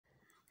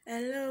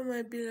Hello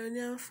my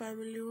billionaire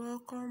family,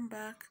 welcome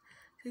back.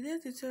 Today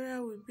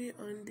tutorial will be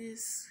on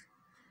this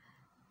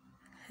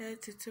hair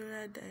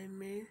tutorial that I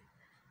made.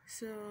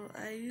 So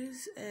I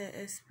use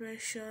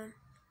expression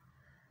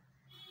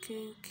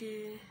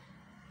kinky,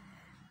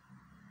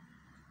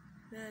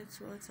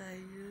 that's what I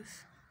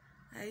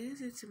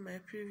use it in my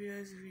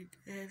previous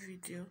hair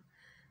video,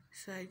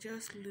 so I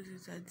just lose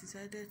it. I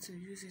decided to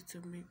use it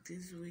to make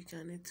this wig,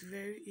 and it's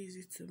very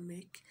easy to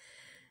make,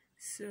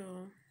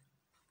 so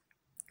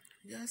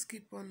just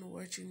keep on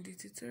watching. The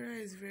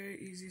tutorial is very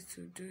easy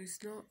to do,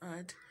 it's not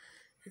hard,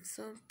 it's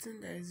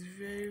something that is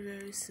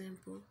very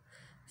simple.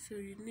 So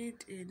you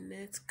need a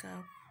net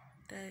cap,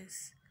 that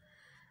is,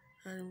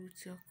 and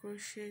with your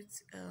crochet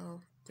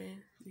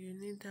pen you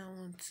need that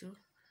one too.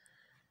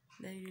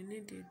 Then you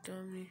need a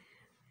dummy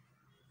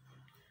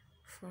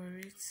for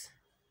it.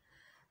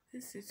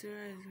 This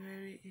tutorial is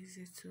very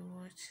easy to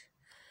watch.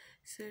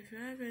 So if you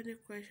have any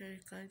question, you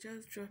can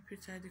just drop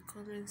it at the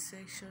comment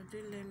section. Do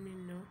let me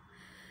know.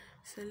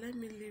 So let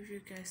me leave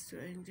you guys to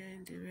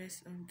enjoy the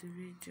rest of the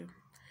video.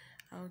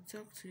 I'll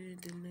talk to you in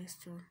the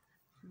next one.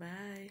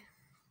 Bye.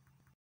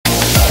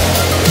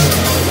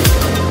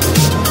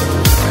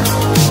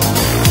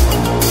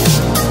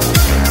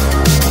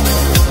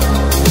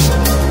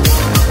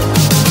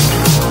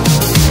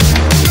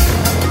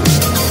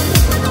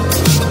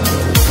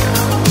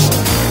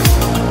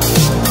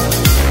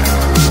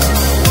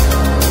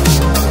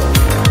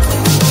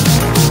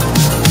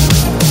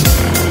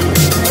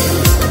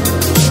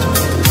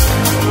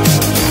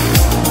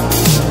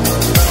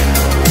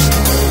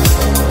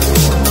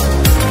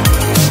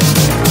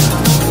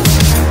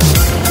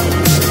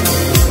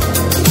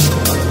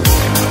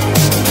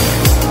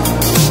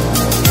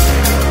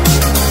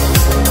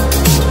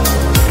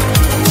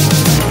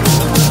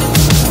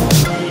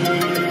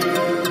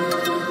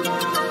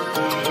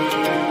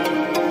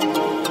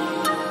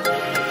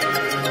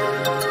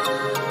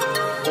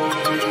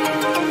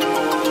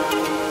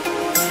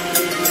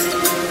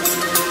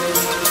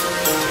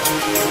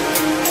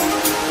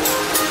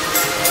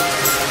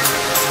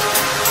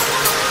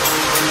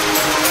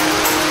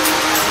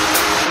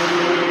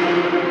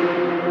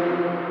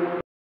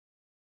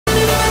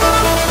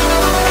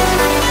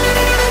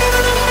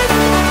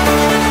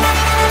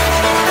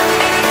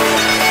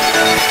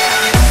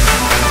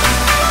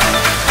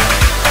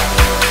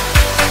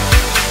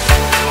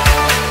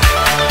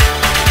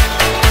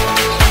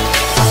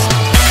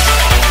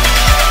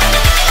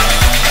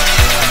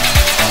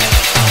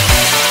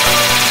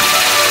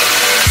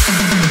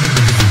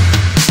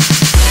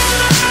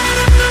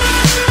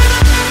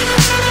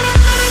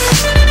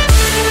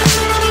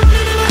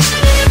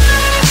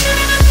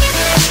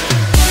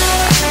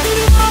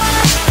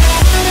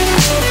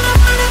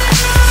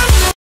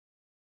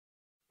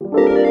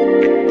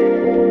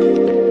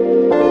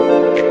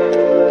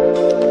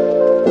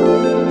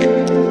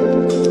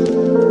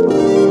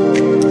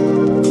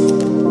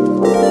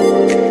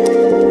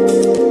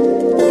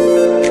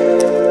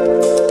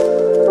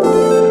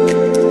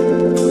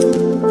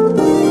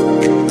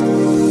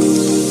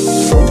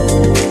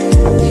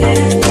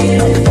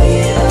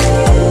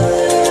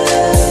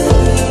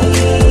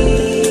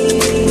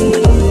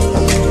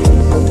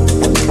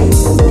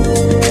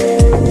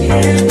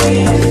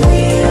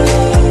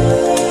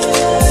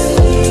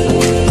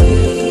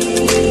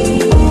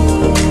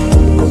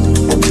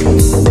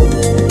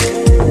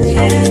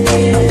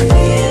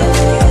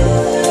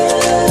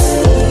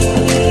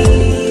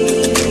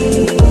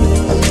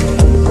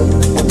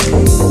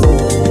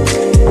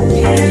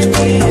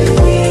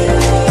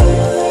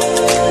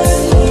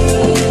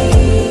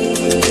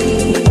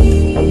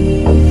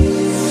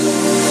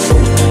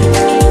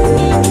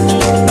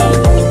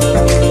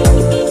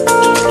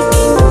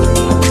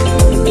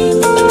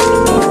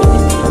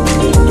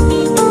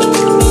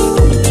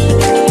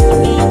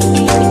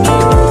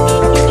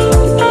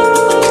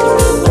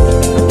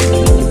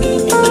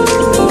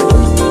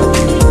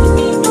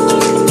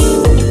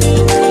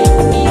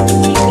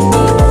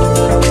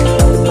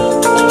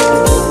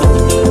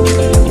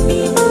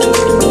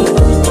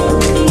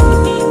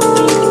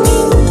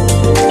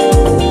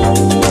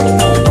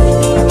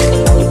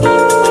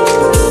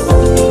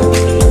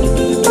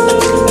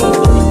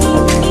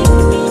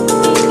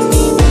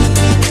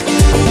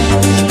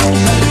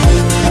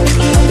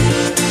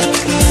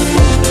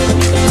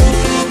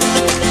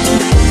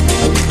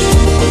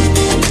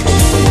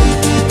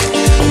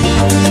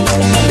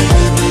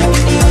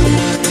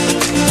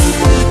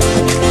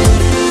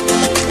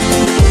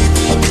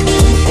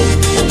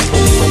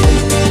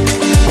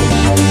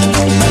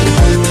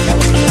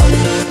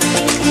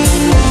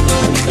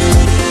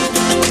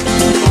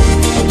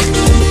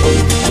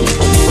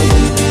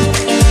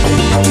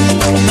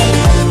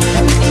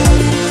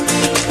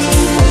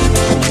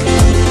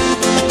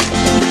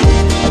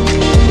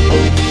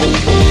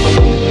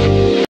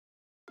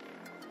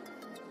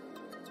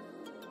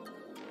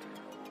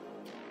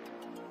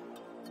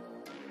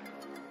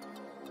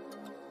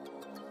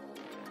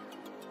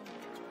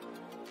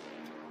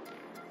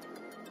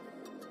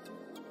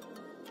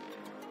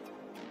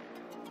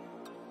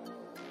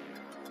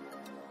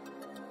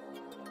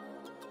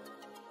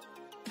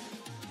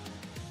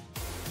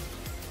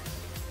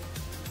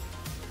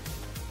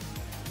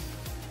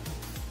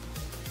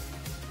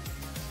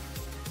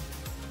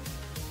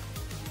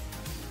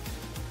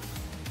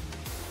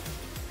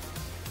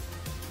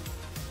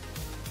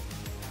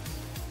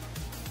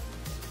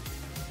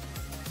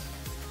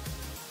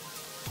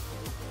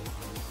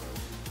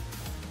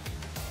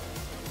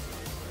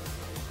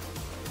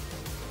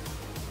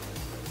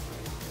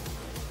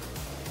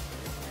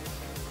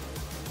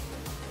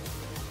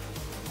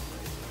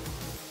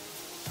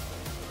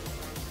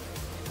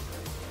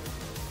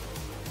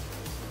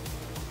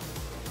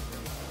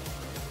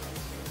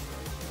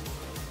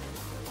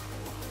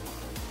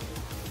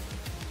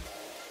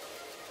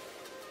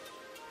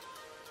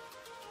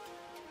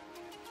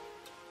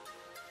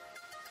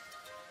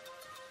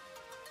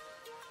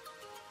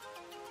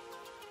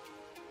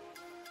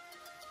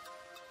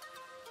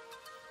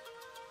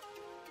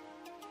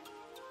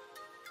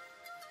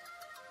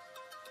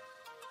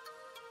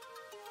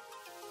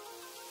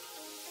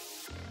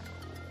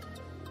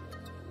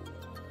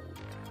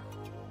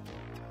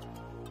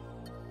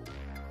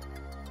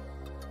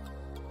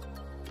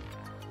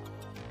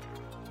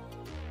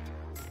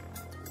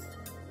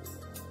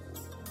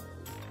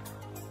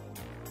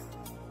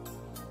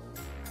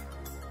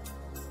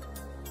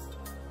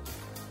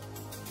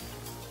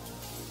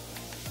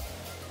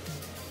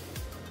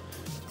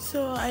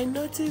 So I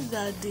noticed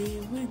that the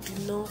wig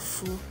did not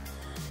full,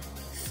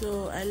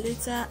 so I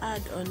later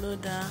add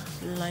another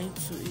line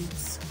to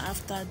it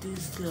after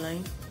this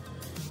line.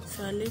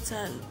 So I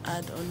later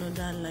add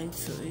another line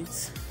to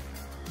it.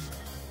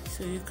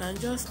 So you can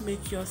just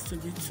make yours to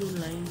be 2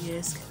 lines,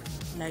 yes,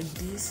 like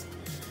this.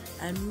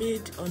 I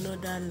made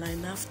another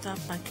line after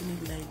packing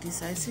it like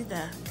this. I see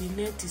that the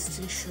net is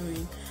still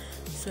showing,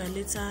 so I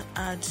later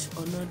add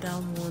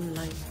another 1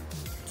 line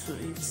to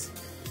it.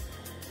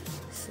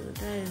 So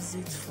that is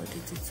it for the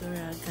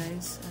tutorial,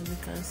 guys. As you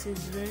can see,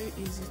 it's very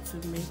easy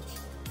to make.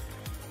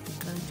 You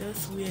can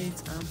just wear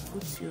it and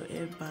put your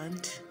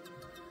hairband.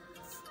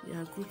 You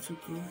are good to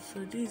go. So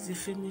this is the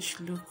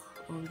finished look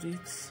of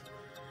it.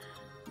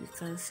 You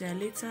can see I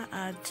later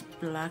add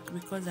black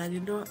because I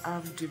did not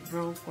have the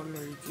brown color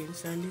again,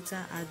 so I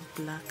later add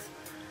black.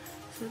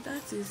 So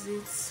that is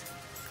it.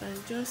 You can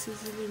just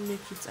easily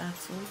make it at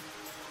home.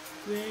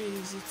 Very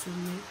easy to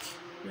make,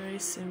 very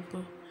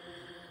simple.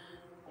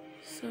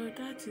 So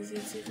that is it.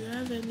 If you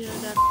have any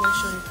other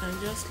question, you can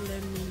just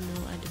let me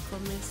know at the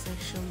comment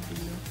section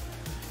below.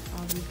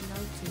 I'll be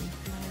glad to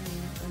reply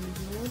you. And if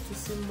you want to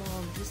see more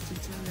of this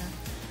tutorial,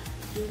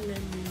 do let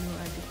me know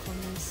at the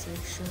comment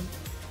section.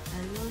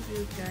 I love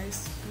you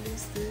guys.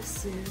 Please stay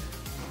safe.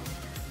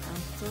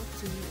 I'll talk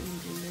to you in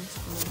the next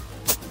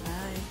one.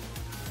 Bye.